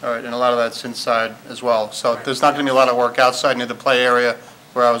 All right, and a lot of that's inside as well. So there's not going to be a lot of work outside near the play area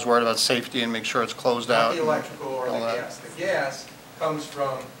where I was worried about safety and make sure it's closed out. Not the electrical or the all that. gas. The gas comes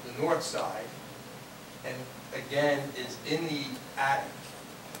from the north side and again is in the attic.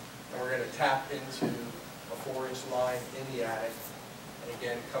 And we're going to tap into a 4-inch line in the attic and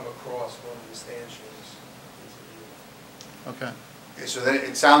again come across one of the stanchions into the unit. Okay. Okay, so then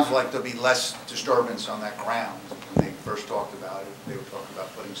it sounds like there'll be less disturbance on that ground. When they first talked about it, they were talking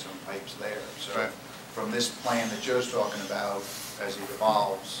about putting some pipes there. So Right. from this plan that Joe's talking about, as it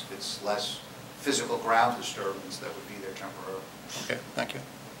evolves, it's less physical ground disturbance that would be there temporarily. Okay, thank you.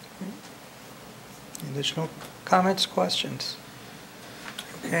 Additional comments, questions?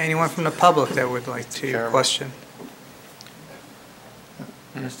 Okay, anyone from the public that would like to question?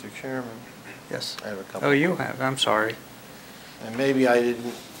 Mr. Chairman, Yes. I have a couple. Oh, you have, I'm sorry. And maybe I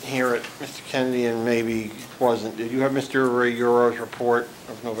didn't hear it, Mr. Kennedy, and maybe wasn't. Did you have Mr. Euro's report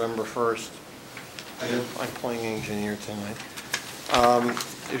of November 1st? I'm playing engineer tonight.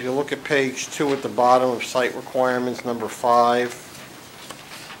 If you look at page 2 at the bottom of site requirements, number 5,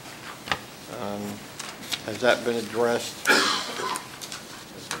 has that been addressed?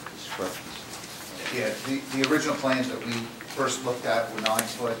 Yeah, the original plans that we first looked at were 9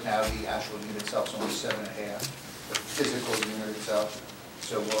 foot, now the actual unit itself is only 7.5, the physical unit itself,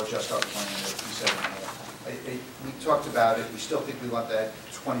 so we'll adjust our plan to 7.5. We talked about it, we still think we want that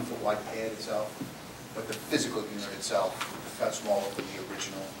 20-foot wide pad itself, but the physical unit itself got smaller than the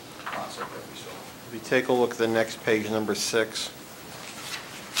original concept that we saw. If you take a look at the next page, number 6.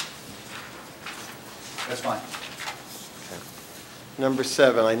 That's fine. Number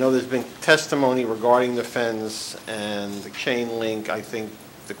 7, I know there's been testimony regarding the fence and the chain link. I think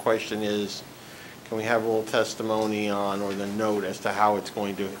the question is, can we have a little testimony on, or the note as to how it's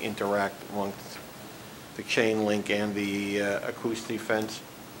going to interact amongst the chain link and the acoustic fence?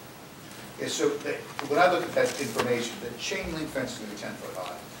 Yeah, so when I look at that information, the chain link fence is going to be 10 foot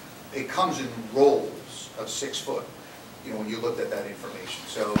high. It comes in rolls of 6 foot, you know, when you looked at that information.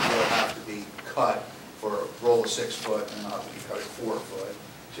 So it'll have to be cut for a roll of 6 foot, and it'll have to be cut at 4 foot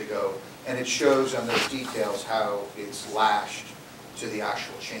to go. And it shows on those details how it's lashed to the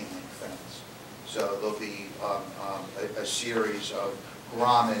actual chain link fence. So there'll be a series of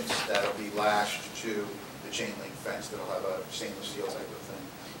grommets that'll be lashed to the chain link fence that'll have a stainless steel type of thing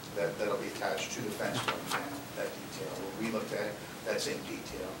that'll be attached to the fence going down, that detail. When we looked at it, that same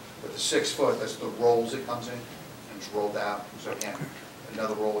detail. But the 6 foot, that's the rolls it comes in, and it's rolled out. So again,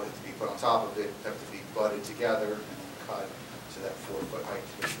 another roll would have to be put on top of it, have to be butted together and then cut to that 4 foot height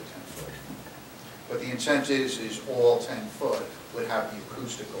to get to the 10 foot. But the intent is all 10 foot would have the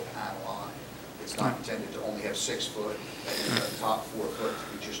acoustical panel on it. It's not intended to only have 6 foot and the top 4 foot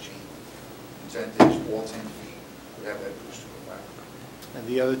to be just chain link. Intent is all 10 feet would have that acoustical panel. And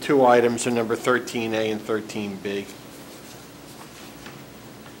the other 2 items are number 13A and 13B.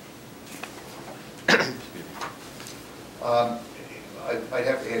 I'd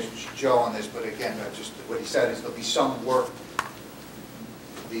have to ask Joe on this, but again, just what he said is there'll be some work,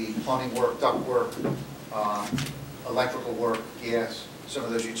 the plumbing work, duct work, electrical work, gas, some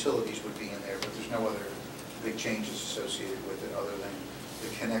of those utilities would be in there, but there's no other big changes associated with it other than the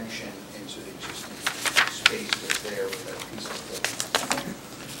connection into the existing space that's there with that piece of equipment.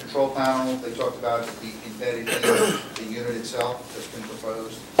 Control panel, they talked about it be embedded in the unit itself that's been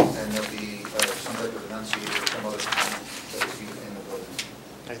proposed, and there'll be some type of enunciator or some other panel that will be in the building.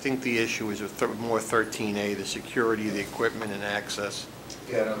 I think the issue is more 13A, the security of the equipment and access.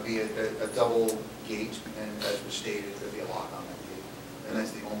 Yeah, it'll be a double gate, and as was stated, there'll be a lock on that gate, and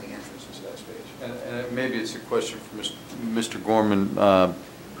that's the only entrance into that space. And maybe it's a question for Mr. Gorman.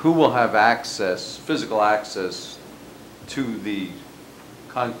 Who will have access, physical access, to the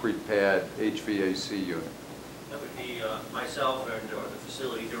concrete pad HVAC unit? That would be myself or the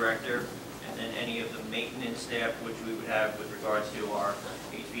facility director, and then any of the maintenance staff, which we would have with regards to our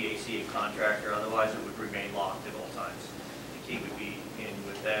HVAC contractor. Otherwise, it would remain locked at all times. The key would be in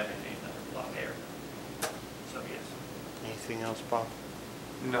with them and in the locked area. So, yes. Anything else, Bob?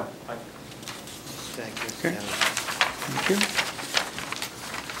 No, thank you. Thank you. Okay. Thank you.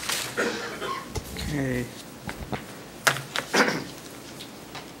 Okay.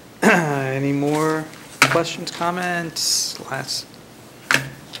 Any more questions, comments? Last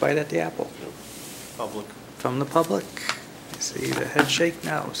bite at the apple. Public. From the public? I see the head shake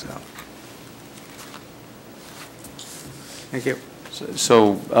no, so. Thank you.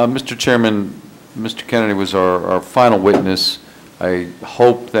 So, Mr. Chairman, Mr. Kennedy was our final witness. I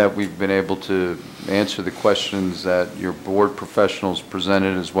hope that we've been able to answer the questions that your board professionals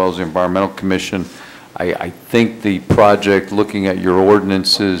presented, as well as the Environmental Commission. I think the project, looking at your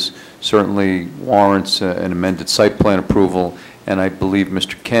ordinances, certainly warrants an amended site plan approval, and I believe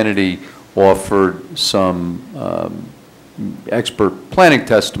Mr. Kennedy offered some expert planning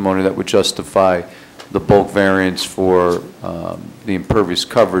testimony that would justify the bulk variance for the impervious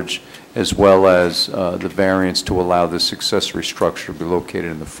coverage, as well as the variance to allow this accessory structure to be located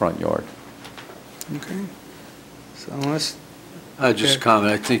in the front yard. Okay. So unless... Just a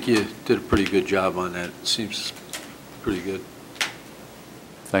comment. I think you did a pretty good job on that. It seems pretty good.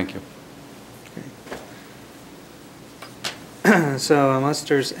 Thank you. Okay. So unless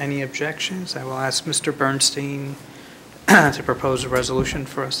there's any objections, I will ask Mr. Bernstein to propose a resolution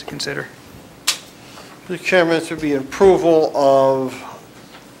for us to consider. Mr. Chairman, this would be approval of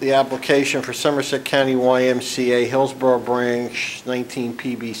the application for Somerset County YMCA Hillsborough Branch 19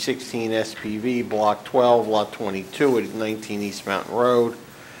 PB 16 SPV Block 12 Lot 22 at 19 East Mountain Road,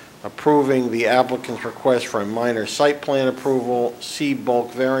 approving the applicant's request for a minor site plan approval, C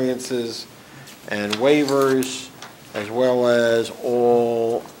bulk variances and waivers, as well as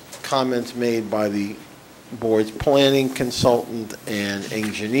all comments made by the board's planning consultant and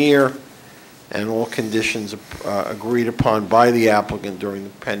engineer, and all conditions agreed upon by the applicant during the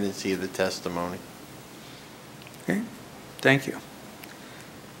pendency of the testimony. Okay, thank you.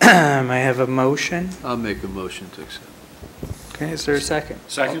 May I have a motion? I'll make a motion to accept. Okay, is there a second?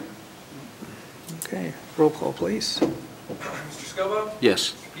 Second? Okay, roll call, please. Mr. Scobo?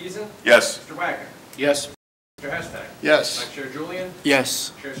 Yes. Mr. Peason? Yes. Mr. Wagner? Yes. Mr. Hestag? Yes. Vice Chair Julian?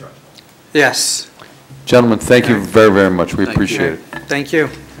 Yes. Chair Sargent? Yes. Gentlemen, thank you very, very much. We Thank you. appreciate it. Thank you.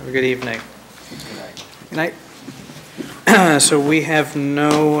 Have a good evening. Good night. So we have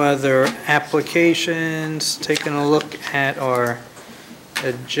no other applications. Taking a look at our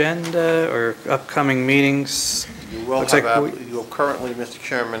agenda or upcoming meetings. You will Looks have, like you'll currently, Mr.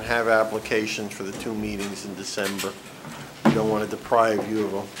 Chairman, have applications for the 2 meetings in December. We don't want to deprive you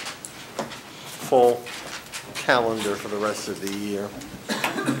of a full calendar for the rest of the year.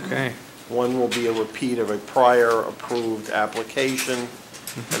 Okay. One will be a repeat of a prior approved application,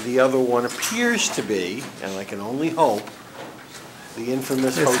 and the other one appears to be, and I can only hope, the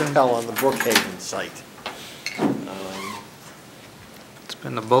infamous hotel on the Brookhaven site. It's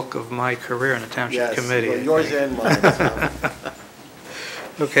been the bulk of my career in the township committee. Yes, well, yours and mine.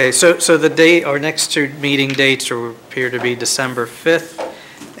 Okay, so the date, our next 2 meeting dates appear to be December 5th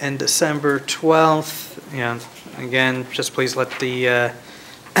and December 12th. You know, again, just please let the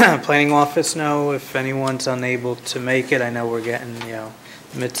planning office know if anyone's unable to make it. I know we're getting,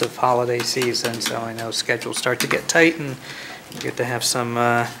 midst of holiday season, so I know schedules start to get tight and you get to have some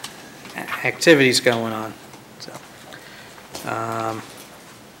activities going on.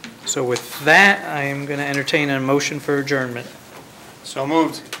 So with that, I am going to entertain a motion for adjournment. So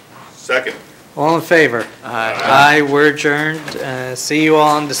moved. Second. All in favor? Aye. Aye, we're adjourned. See you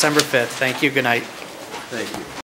all on December 5th. Thank you, good night. Thank you.